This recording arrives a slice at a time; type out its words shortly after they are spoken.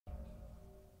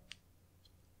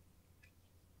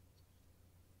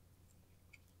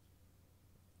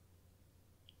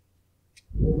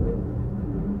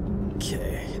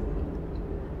Okay.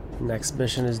 Next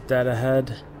mission is dead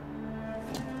ahead.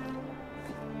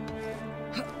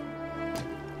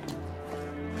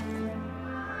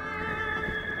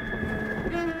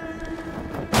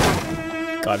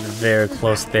 Got very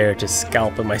close there to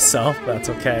scalping myself, but that's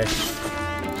okay.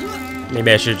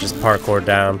 Maybe I should just parkour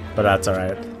down, but that's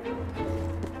alright.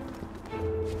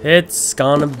 It's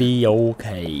gonna be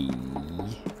okay.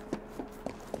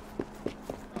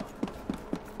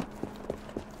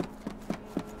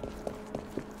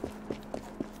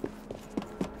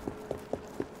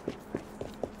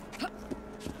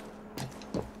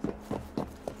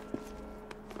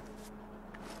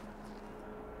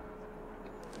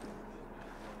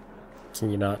 Can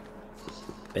you not?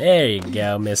 There you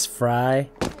go, Miss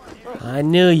Frye. I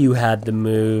knew you had the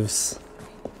moves.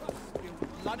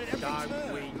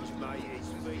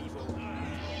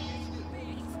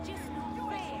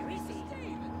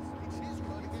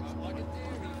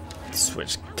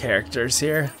 Switch characters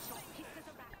here.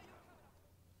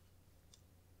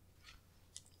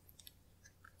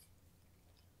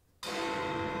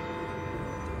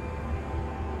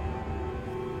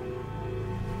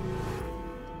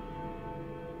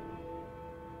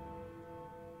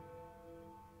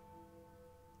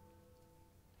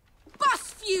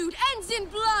 In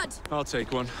blood. I'll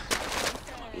take one.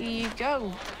 Here you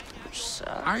go,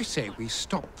 sir. I say we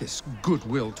stop this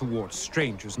goodwill towards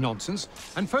strangers nonsense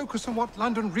and focus on what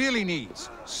London really needs.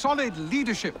 Solid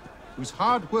leadership, whose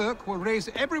hard work will raise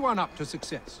everyone up to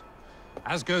success.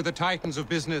 As go the titans of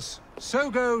business,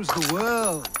 so goes the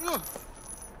world.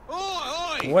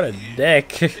 What a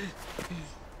dick.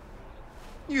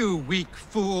 You weak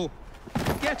fool.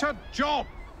 Get a job.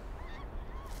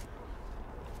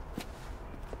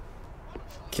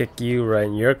 Kick you right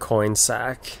in your coin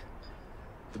sack.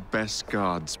 The best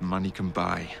guards money can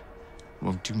buy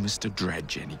won't do Mr.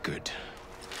 Dredge any good.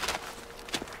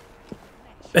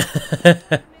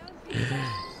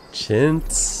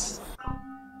 Chintz.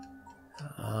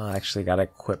 Oh, I actually gotta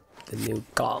equip the new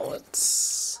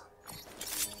gauntlets.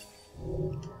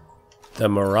 The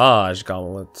Mirage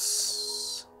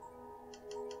gauntlets.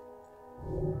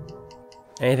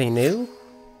 Anything new?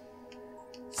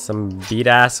 Some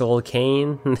beat-ass old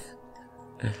cane.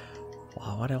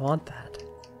 Why would I want that?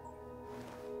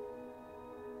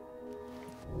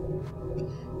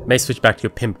 May switch back to a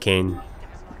pimp cane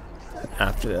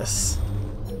after this.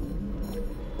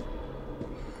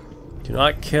 Do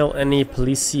not kill any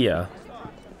policia.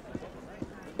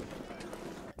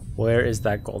 Where is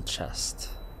that gold chest?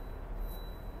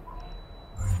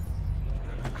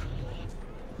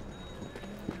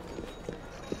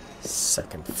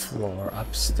 Second floor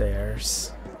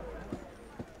upstairs.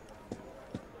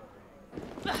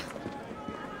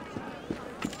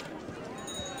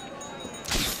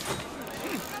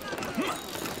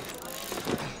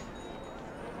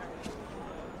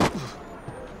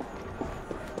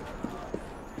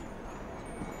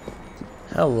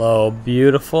 Hello,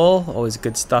 beautiful. Always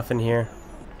good stuff in here.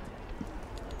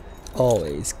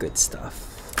 Always good stuff.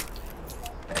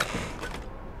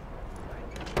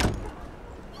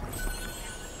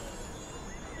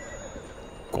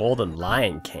 Golden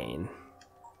lion cane.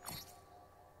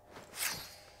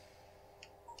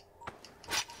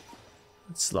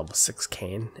 It's level 6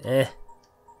 cane.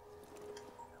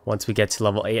 Once we get to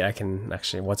level 8, I can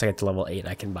actually. Once I get to level 8,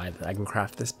 I can buy. I can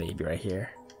craft this baby right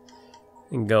here,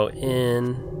 and go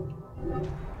in.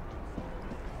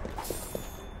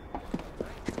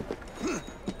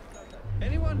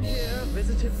 Anyone here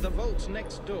visited the vault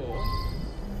next door?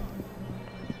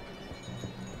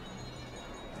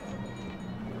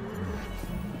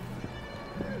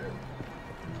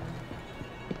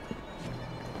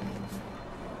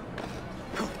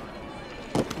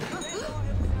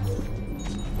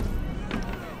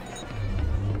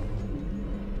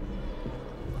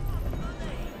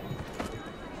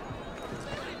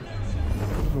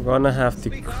 I'm gonna have to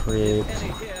create.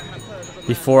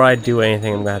 Before I do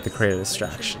anything, I'm gonna have to create a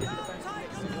distraction.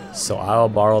 So I'll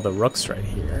borrow the rooks right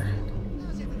here.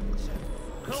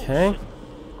 Okay.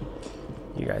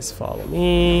 You guys follow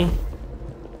me.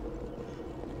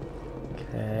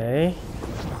 Okay.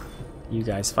 You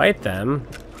guys fight them.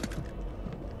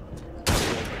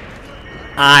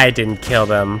 I didn't kill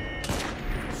them.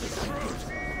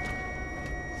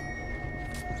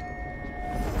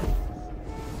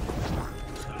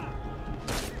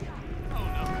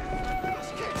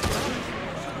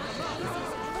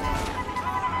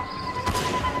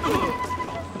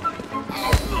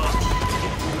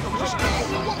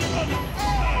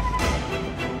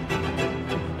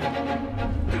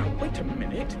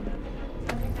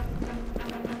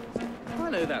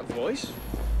 that voice?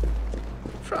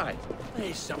 Frye.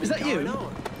 There's something Is that you? going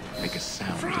on. Make a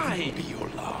sound. Frye. It'll be your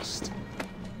last.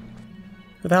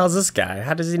 Who the hell is this guy?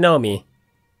 How does he know me?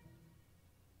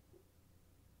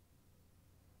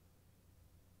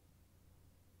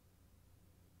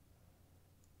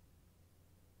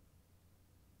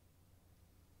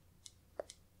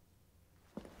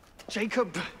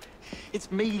 Jacob, it's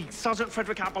me, Sergeant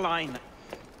Frederick Aberline.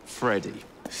 Freddy.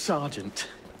 Sergeant,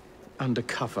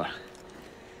 undercover.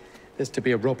 There's to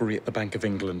be a robbery at the Bank of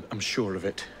England, I'm sure of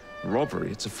it. Robbery?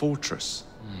 It's a fortress.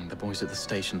 The boys at the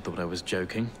station thought I was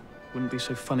joking. Wouldn't be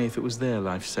so funny if it was their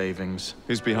life savings.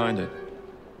 Who's behind it?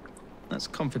 That's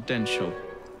confidential.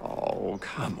 Oh,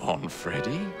 come on,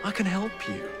 Freddy. I can help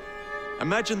you.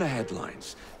 Imagine the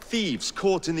headlines. Thieves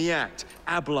caught in the act.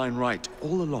 Aberline right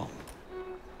all along.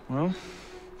 Well,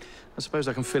 I suppose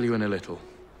I can fill you in a little.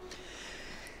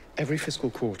 Every fiscal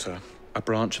quarter, a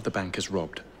branch of the bank is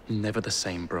robbed. Never the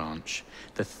same branch.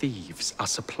 The thieves are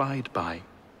supplied by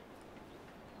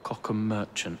Cockham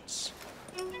merchants.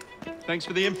 Thanks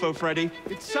for the info, Freddy.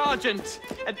 It's Sergeant!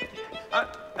 And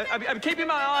I'm keeping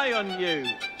my eye on you.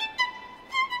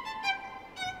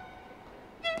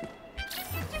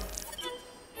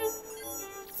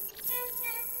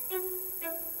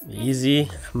 Easy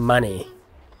money.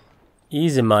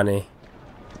 Easy money.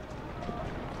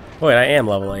 Wait, I am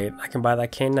level 8. I can buy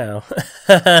that cane now.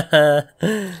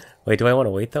 Wait, do I want to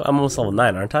wait though? I'm almost level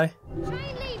 9, aren't I?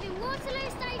 Train leaving Waterloo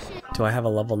Station. Do I have a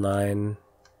level 9?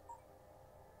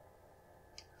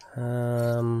 Do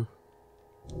I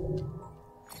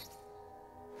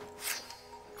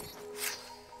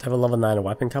have a level 9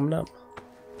 weapon coming up?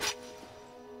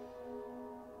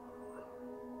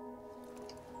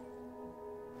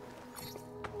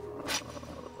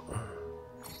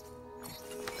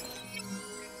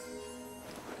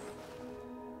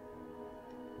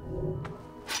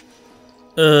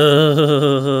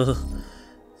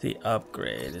 The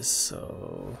upgrade is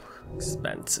so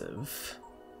expensive.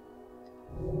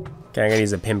 Okay, I'm gonna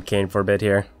use a pimp cane for a bit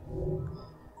here.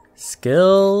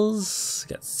 Skills,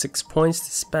 got 6 points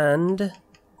to spend.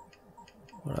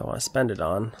 What do I want to spend it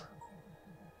on?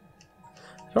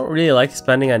 I don't really like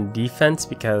spending on defense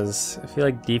because I feel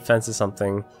like defense is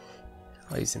something.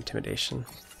 I'll use intimidation.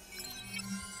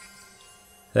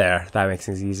 There, that makes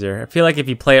things easier. I feel like if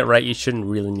you play it right, you shouldn't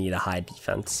really need a high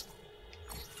defense.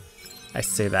 I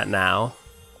say that now,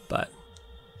 but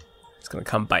it's gonna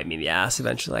come bite me in the ass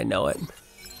eventually, I know it.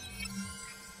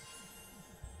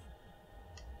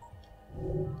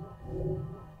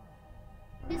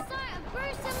 The site of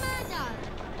gruesome murder.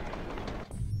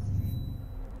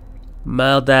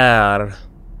 Murder.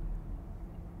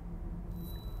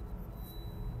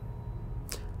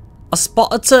 A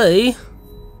spot of tea?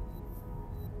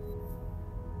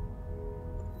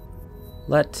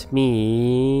 Let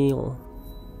me...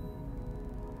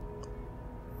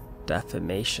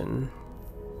 Defamation.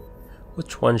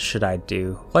 Which one should I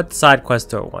do? What side quest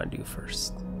do I want to do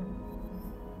first?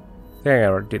 I think I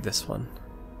gotta do this one.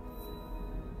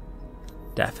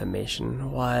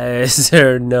 Defamation. Why is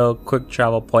there no quick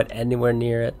travel point anywhere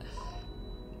near it?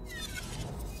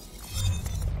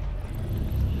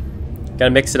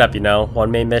 Gotta mix it up, you know.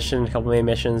 One main mission, a couple main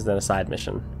missions, then a side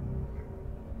mission.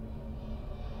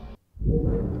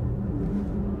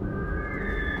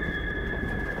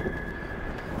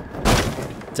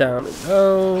 Down we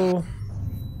go.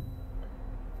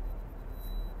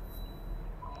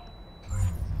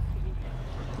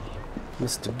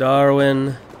 Mr.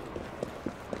 Darwin.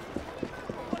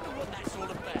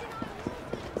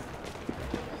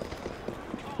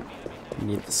 You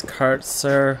need this cart,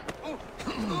 sir.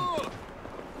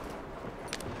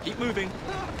 Keep moving.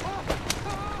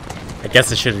 I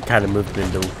guess I should have kind of moved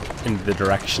into the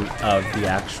direction of the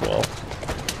actual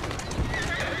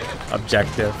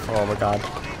objective. Oh my god.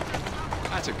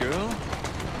 That's a girl.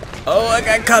 Oh, I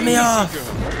got cut me off.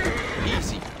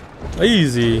 Easy.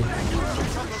 Easy.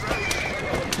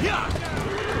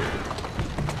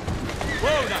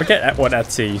 Forget what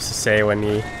Etsy used to say when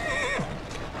he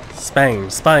spine.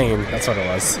 That's what it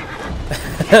was.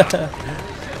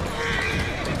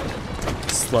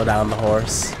 Slow down the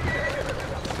horse.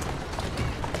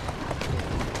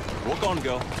 Walk on,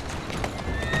 girl.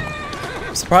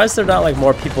 I'm surprised there are not like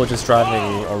more people just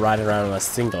driving or riding around on a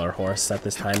singular horse at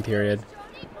this time period.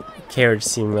 Carriage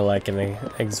seemed like an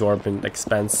exorbitant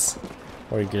expense,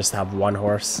 or you could just have one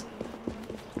horse.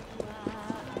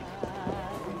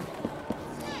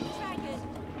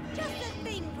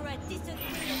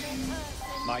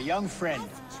 My young friend,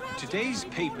 today's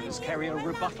papers carry a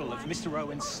rebuttal of Mr.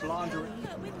 Owen's slander.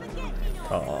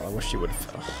 Oh, I wish you would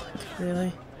have. Oh,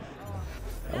 really?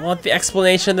 I want the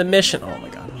explanation of the mission. Oh my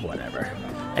god, whatever.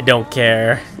 I don't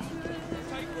care.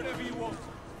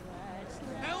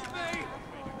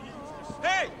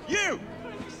 Hey, you!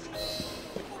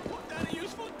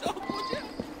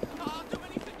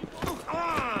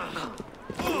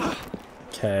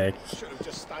 Okay.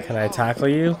 Can I tackle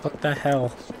you? What the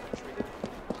hell?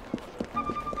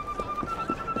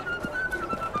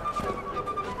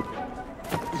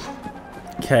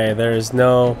 Okay, there's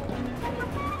no...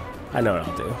 I know what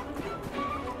I'll do.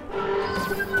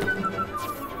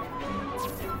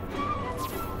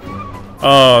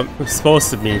 Oh, I'm supposed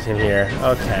to meet him here.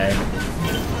 Okay.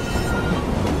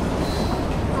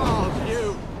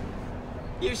 Oh,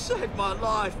 you saved my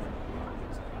life.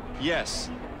 Yes.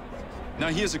 Now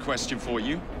here's a question for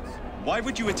you. Why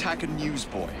would you attack a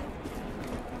newsboy?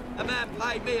 A man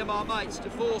paid me and my mates to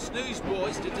force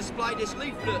newsboys to display this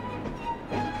leaflet.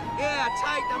 Yeah,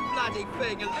 take the bloody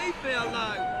thing and leave me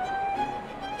alone.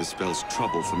 This spells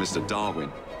trouble for Mr.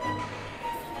 Darwin.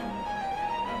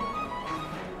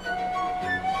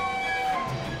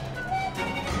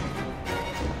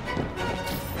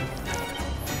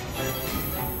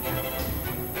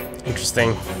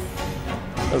 Interesting.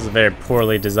 That was a very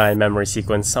poorly designed memory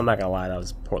sequence. I'm not gonna lie, that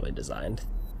was poorly designed.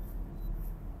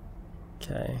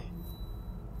 Okay.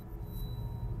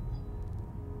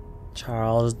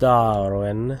 Charles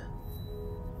Darwin.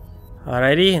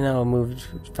 Alrighty, now we'll move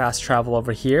fast travel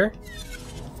over here.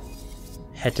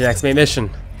 Head to the next main mission.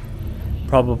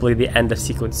 Probably the end of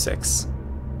sequence 6.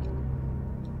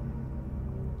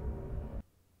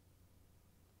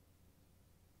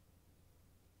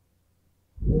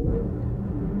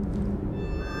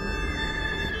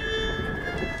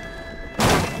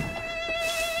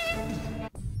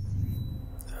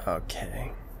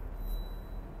 Okay.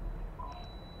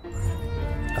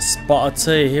 A spot or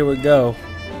two, here we go.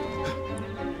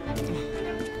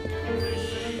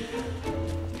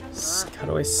 How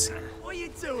do I... What are you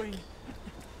doing?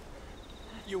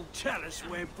 You'll tell us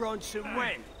where Bronson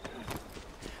went.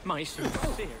 My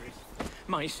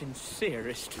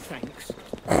sincerest thanks.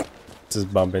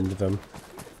 Just bump into them.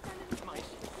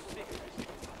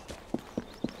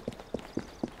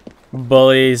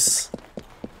 Bullies.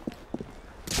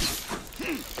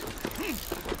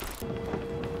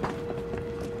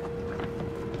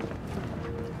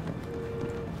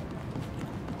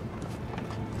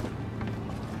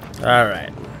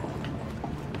 Alright.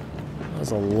 That was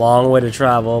a long way to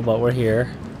travel, but we're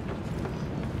here.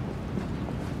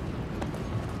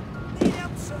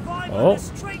 Oh.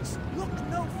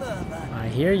 I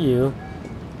hear you.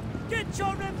 Get your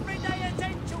everyday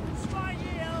essentials right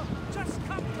here. Just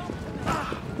come talk to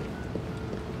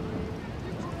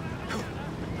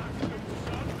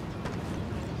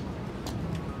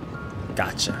me.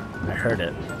 Gotcha. I heard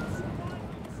it.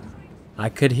 I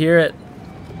could hear it.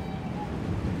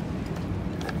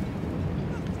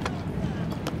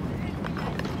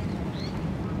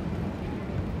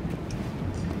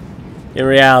 In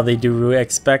reality, do we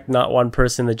expect not one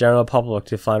person in the general public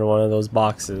to find one of those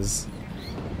boxes?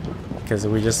 Because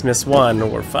if we just miss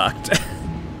one, we're fucked.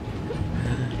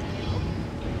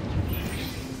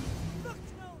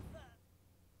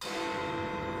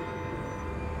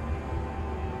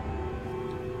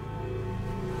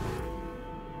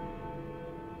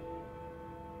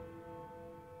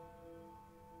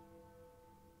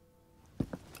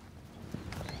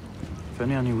 If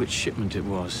only I knew which shipment it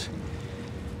was.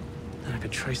 Then I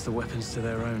could trace the weapons to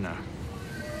their owner.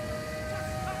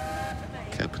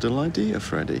 Capital idea,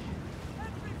 Freddy.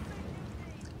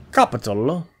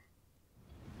 Capital.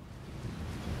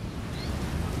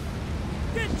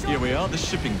 Here we are, the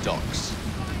shipping docks.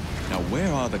 Now,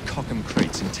 where are the Cockham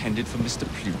crates intended for Mr.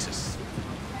 Plutus?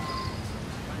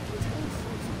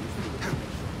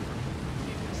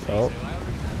 Oh.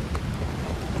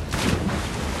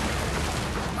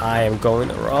 I am going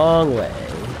the wrong way.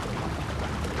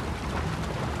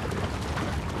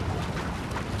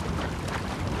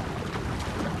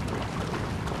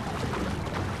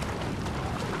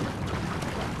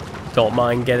 Don't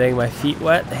mind getting my feet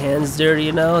wet, hands dirty,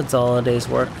 you know, it's all a day's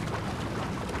work.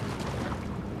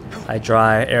 I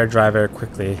air dry very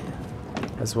quickly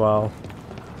as well.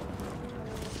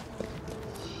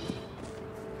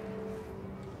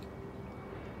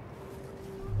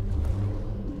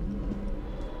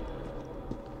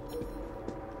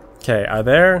 Okay, are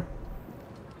there...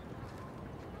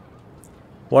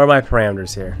 What are my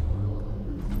parameters here?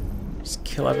 Just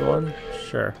kill everyone?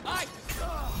 Sure.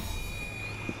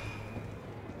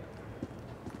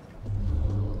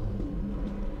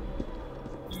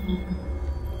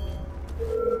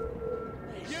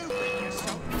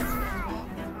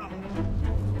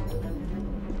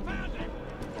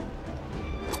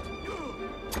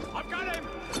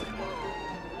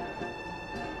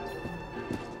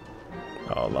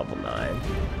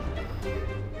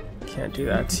 Can't do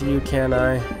that to you, can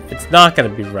I? It's not gonna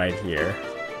be right here.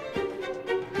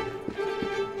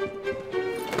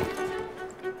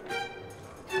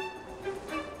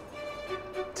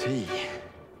 Tea.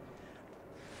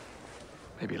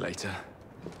 Maybe later.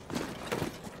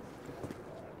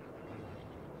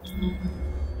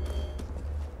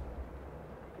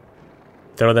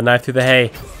 Throw the knife through the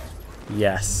hay.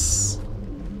 Yes.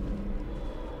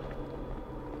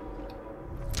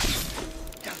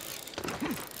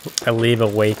 I leave a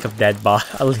wake of dead bodies.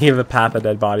 I leave a path of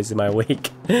dead bodies in my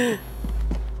wake. No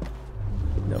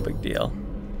big deal.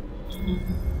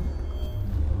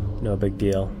 No big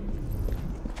deal.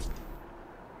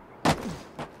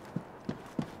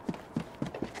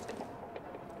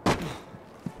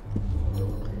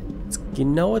 You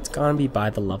know it's gonna be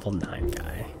by the level 9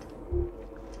 guy.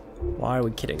 Why are we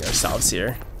kidding ourselves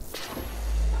here?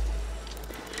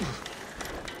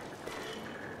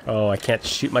 Oh, I can't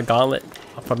shoot my gauntlet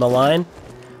from the line?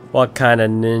 What kind of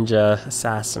ninja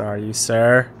assassin are you,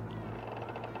 sir?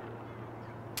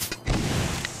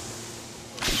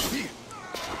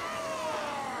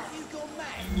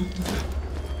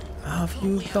 Have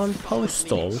you gone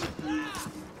postal?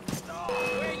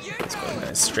 Let's go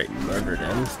guys straight murdered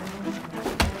him.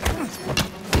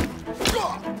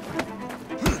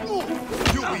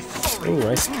 Ooh,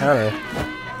 nice counter.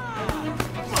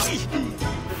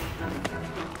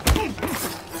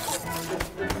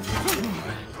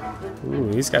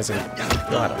 Ooh, these guys are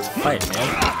know how to fight, man.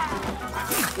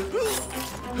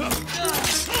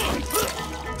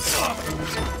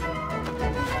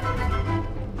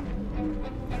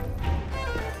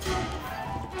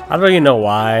 I don't even know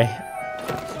why.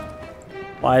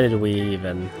 Why did we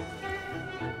even?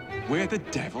 Where the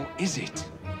devil is it?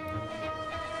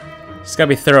 Just gotta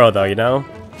be thorough, though, you know.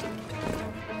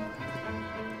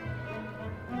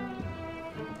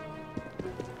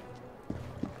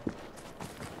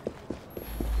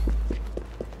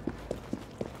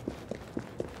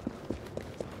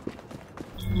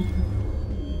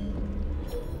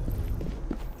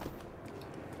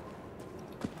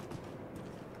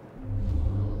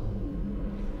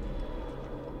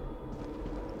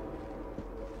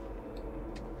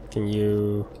 Can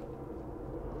you...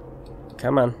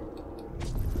 Come on.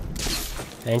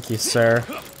 Thank you, sir.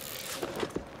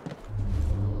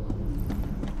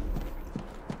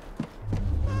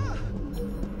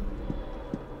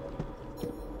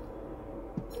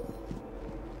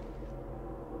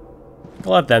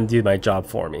 I'll let them do my job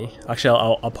for me. Actually,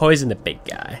 I'll poison the big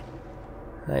guy.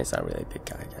 He's not really a big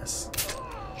guy, I guess.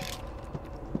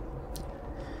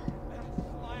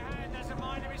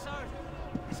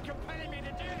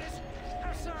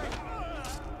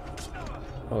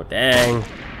 Oh, dang.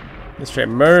 Let's straight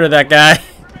murder that guy.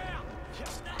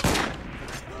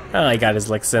 Oh, he got his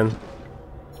licks in.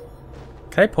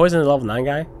 Can I poison the level 9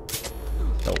 guy?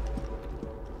 Nope.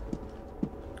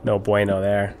 No bueno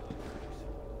there.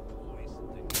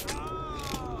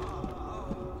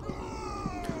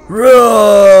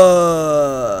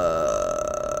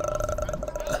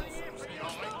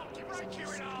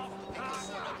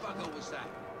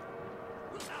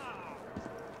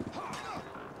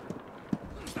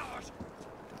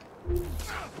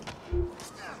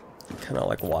 Kind of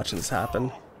like watching this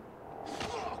happen.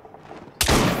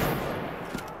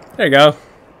 There you go.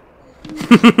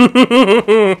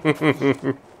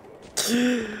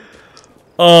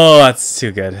 Oh, that's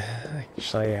too good.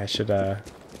 Actually, I should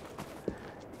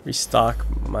restock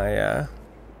my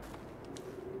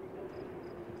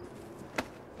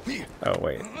oh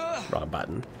wait, wrong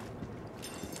button.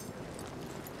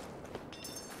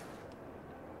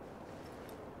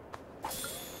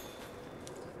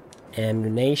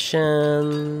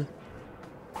 Ammunition.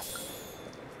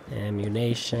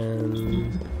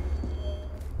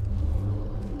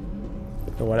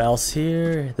 No one else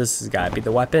here. This has got to be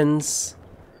the weapons.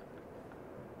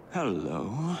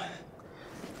 Hello.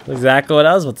 Exactly what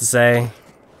I was about to say.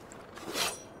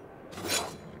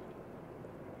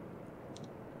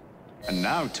 And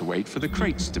now to wait for the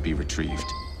crates to be retrieved.